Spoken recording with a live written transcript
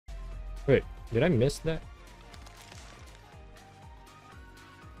Wait, did I miss that?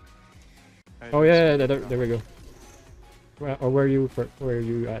 Oh yeah, there we go. Well, or where are you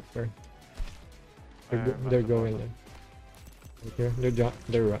at for? They're going there. Okay,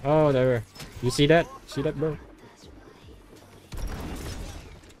 they're oh there. You see that? See that, bro?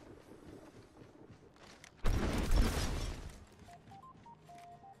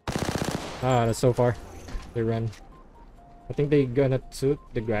 Ah, that's so far. They run. I think they gonna shoot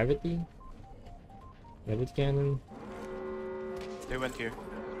the gravity cannon. They went here.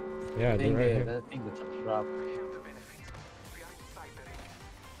 Yeah, they're right here. I think that's a trap.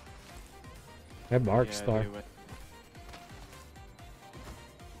 I have arc star.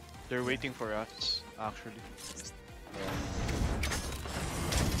 They're waiting for us, actually.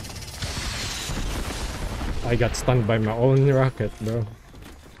 I got stunned by my own rocket, bro.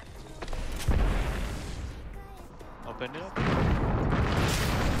 Open it up.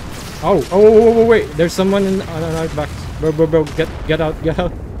 Oh, wait! There's someone on our backs. Bro, get out.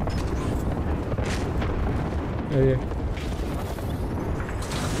 Oh, yeah.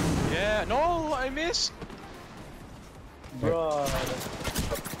 Yeah, no, I missed. Bro.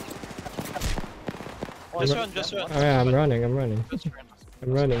 Just run. Oh yeah, I'm running. I'm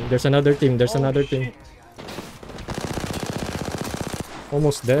running. There's another team. Team.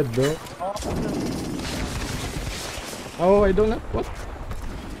 Almost dead, bro. Oh, I don't know what.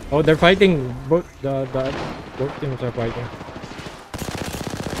 Oh, they're fighting. Both teams are fighting.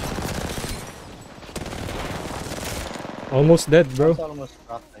 Almost dead, bro. Almost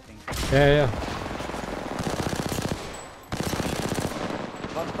cracked, I think. Yeah.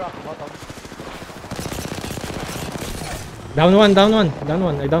 One crack, bottom. Down one. I down one.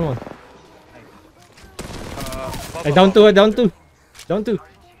 I down two. Down two.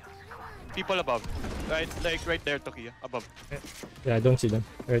 People above. Right, like right there, Tokiya. Above. Yeah, I don't see them.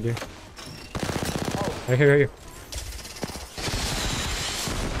 Right here. Right here.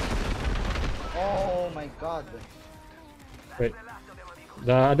 Oh my god. Wait.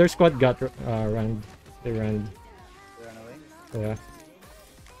 The other squad got ran. They ran. They ran away? Yeah.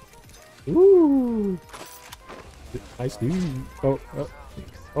 Woo! Nice dude. Oh,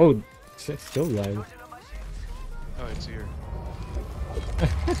 still alive. Oh, it's here.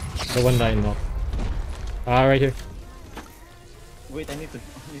 The one that I knocked. Right here. Wait, I need to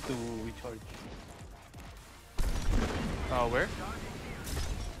recharge. Where?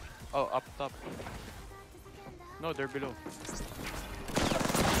 Oh, up top. No, they're below.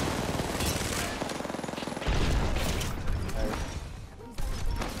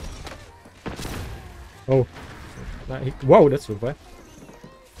 Oh. Whoa, that's so bad.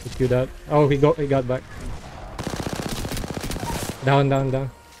 Let's do that. Oh, he got back. Down.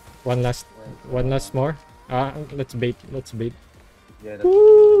 One last more. Let's bait. Yeah, that's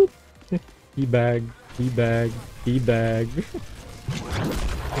Woo! Teabag.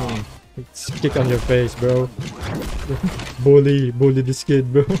 Kick on your face, bro. bully this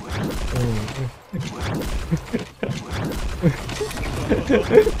kid, bro.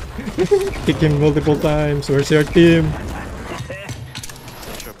 Kick him multiple times. Where's your team?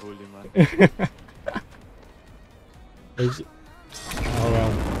 Such a bully, man. Oh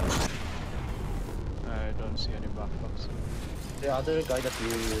well. I don't see any backpacks. the other guy that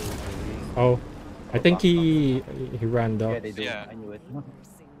you. Oh, I think he ran up. Yeah, they do. Yeah. I knew it.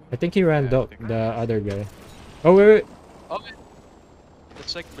 I think he ran Yeah, I up think the other guy. Oh wait. Oh,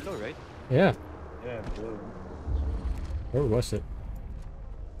 it's like below, right? Yeah. Yeah, bro. Where was it?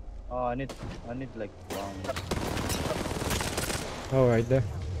 Oh, I need like Oh, right there.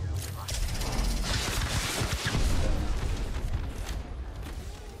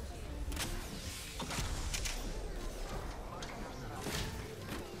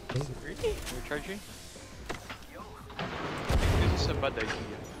 Really? We're charging? This is a bad idea.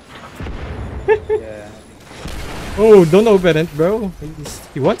 yeah. Oh, don't open it, bro.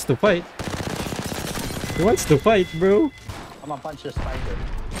 He wants to fight. Bro. I'm gonna punch the spider.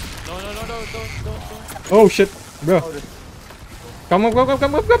 No, don't. Oh shit, bro. Oh, this... Come,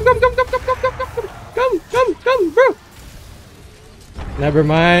 bro. Never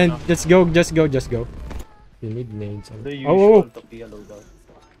mind. Just go. You need nades. The usual Tokiya loadout.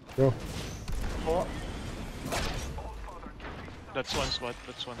 Bro. Oh. That's one spot.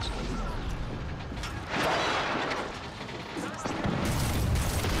 This one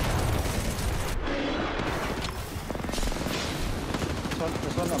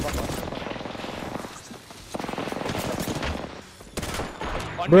above us.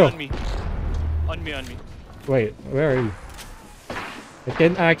 Bro. On me. Wait, where are you? I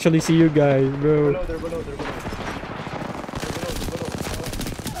can't actually see you guys, bro. They're below.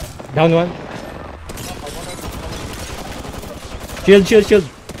 Down one. Shield, shield, shield.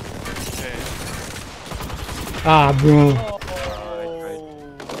 Okay. Ah, bro. Oh.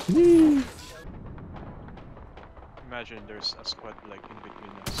 Imagine there's a squad like in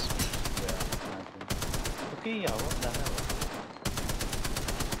between us. Yeah. Okay, yeah. What the hell?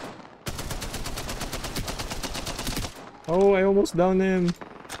 Oh, I almost downed him.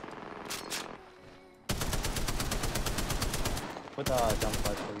 Put a jump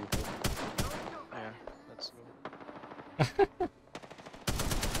pad for you. Yeah, let's go.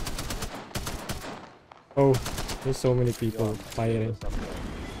 Oh, there's so many people fighting.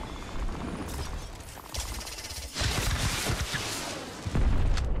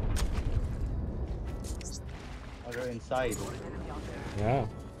 Oh, they're inside. Yeah,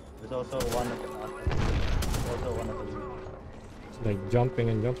 There's also one at the also one at the it's like jumping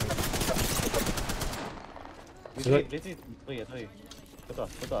and jumping. This Is is it- this is three. Put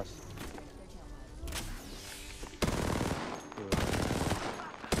us.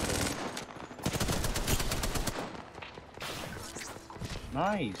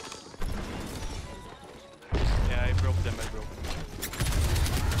 Nice. Yeah, I broke them.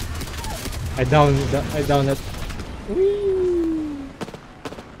 I downed it. Whee!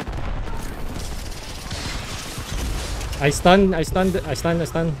 I stunned.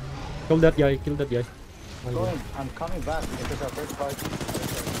 Kill that guy. I'm coming back because it's our first party.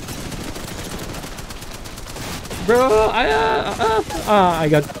 Bro, I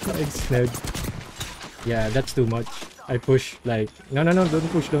got snared. Yeah, that's too much. I push like no,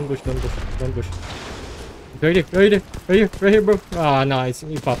 don't push. Right here, bro. Ah, nice.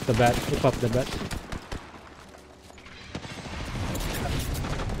 You popped the bat.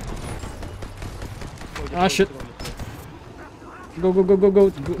 Ah, shit. Go.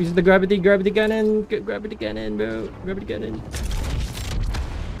 Use the gravity cannon. Gravity cannon, bro. Gravity cannon.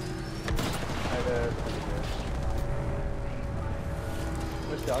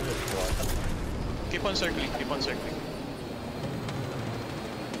 Where's the other squad? Keep on circling.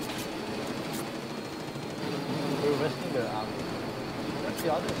 We're resting their army. Where's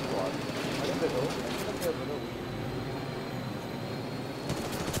the other squad? Are they below? I think they're below.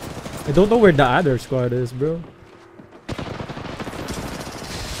 I don't know where the other squad is, bro.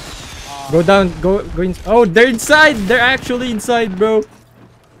 Go down. Go in. Oh, they're inside. They're actually inside, bro.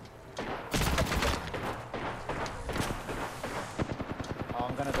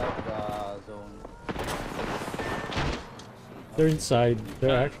 I'm gonna go to the zone. They're inside.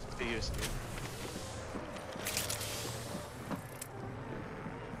 They're actually.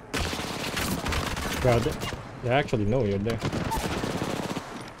 Bro, they actually know you're there.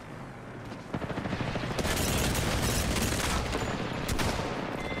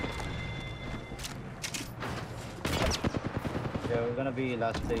 Yeah, we're gonna be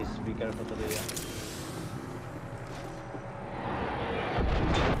last place. Be careful today.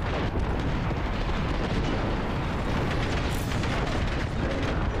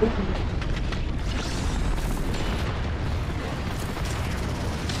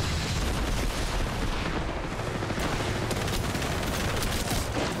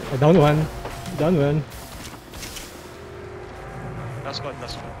 Down one. Last one.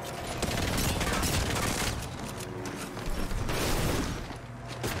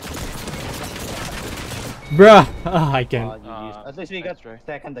 Bruh! Ah, I can't. GG's. At least we got try.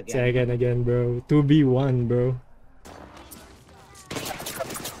 second again. Second again, bro. 2v1, bro.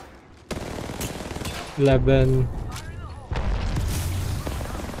 11.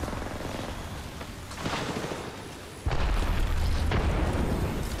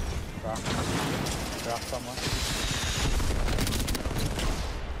 Rock someone.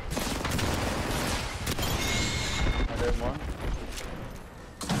 Another one.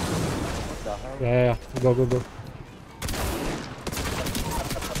 What the hell? Yeah. Go.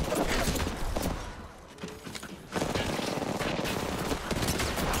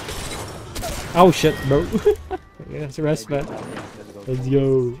 Oh shit, bro. Yes, rest, man. Let's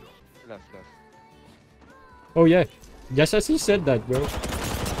go. Left. Oh yeah. Just as he said that, bro.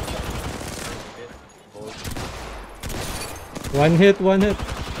 One hit. It's not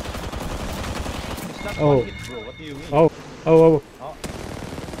Oh. one hit, bro. What do you mean? Oh.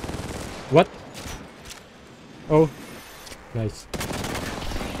 What? Oh. Nice.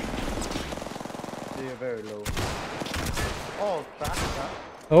 They're very low. Oh, crack.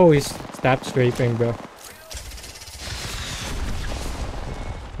 Oh, he's tap scraping, bro.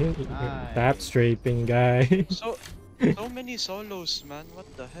 Tap scraping, guy. So many solos, man. What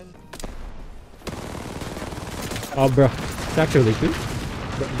the hell? Oh, bro. It's actually good.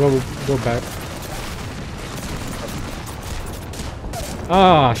 Go back.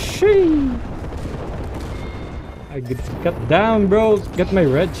 Ah, shit. I get cut down, bro. Get my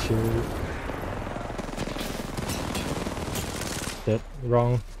red shield. That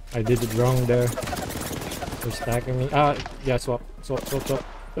wrong. I did it wrong there. They're stacking me. Ah, yeah, swap. That's One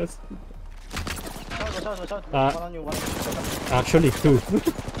on you, one on you. actually two.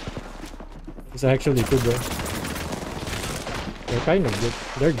 It's actually two, bro. They're kind of good.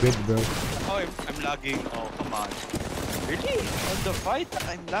 They're good, bro. Oh, I'm lagging. Oh, come on. Really? On the fight,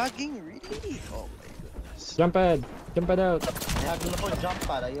 I'm lagging? Really? Oh my goodness. Jump pad out. I have no jump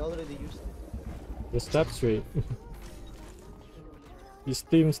pad. I already used it. The step straight. His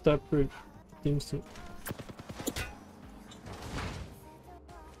team step straight.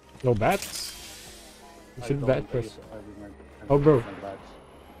 No bats. You should bat first. Oh, bro.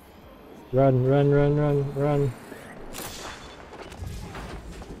 Run.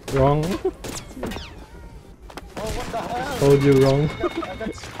 Wrong. Oh, what the hell? Told you wrong. I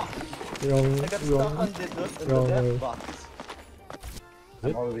got stuck. I got stuck Wrong. on the death box. I'm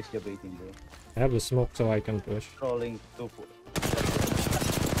It? always debating, bro. I have the smoke so I can push. Trolling 2 foot.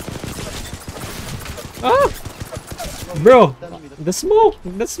 Ah! Bro, the smoke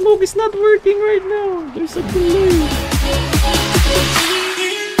is not working right now. There's a delay.